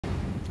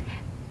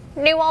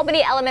New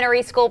Albany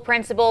Elementary School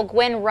Principal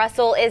Gwyn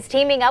is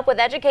teaming up with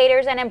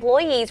educators and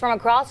employees from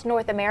across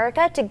North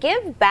America to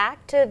give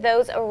back to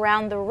those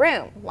around the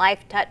room.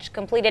 Life Touch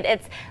completed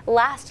its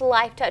last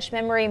Life Touch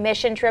memory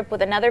mission trip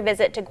with another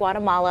visit to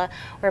Guatemala,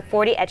 where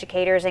 40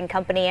 educators and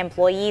company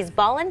employees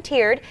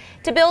volunteered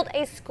to build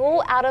a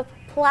school out of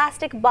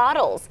plastic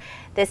bottles.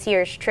 This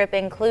year's trip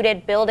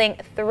included building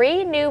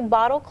 3 new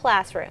bottle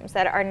classrooms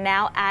that are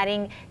now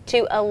adding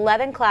to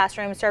 11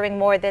 classrooms serving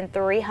more than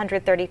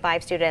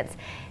 335 students.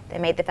 They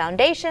made the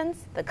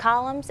foundations, the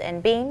columns,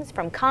 and beams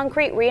from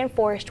concrete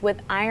reinforced with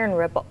iron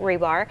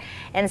rebar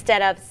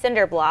instead of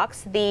cinder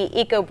blocks. The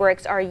eco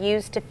bricks are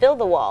used to fill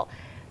the wall.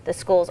 The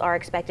schools are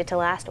expected to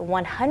last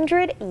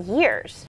 100 years.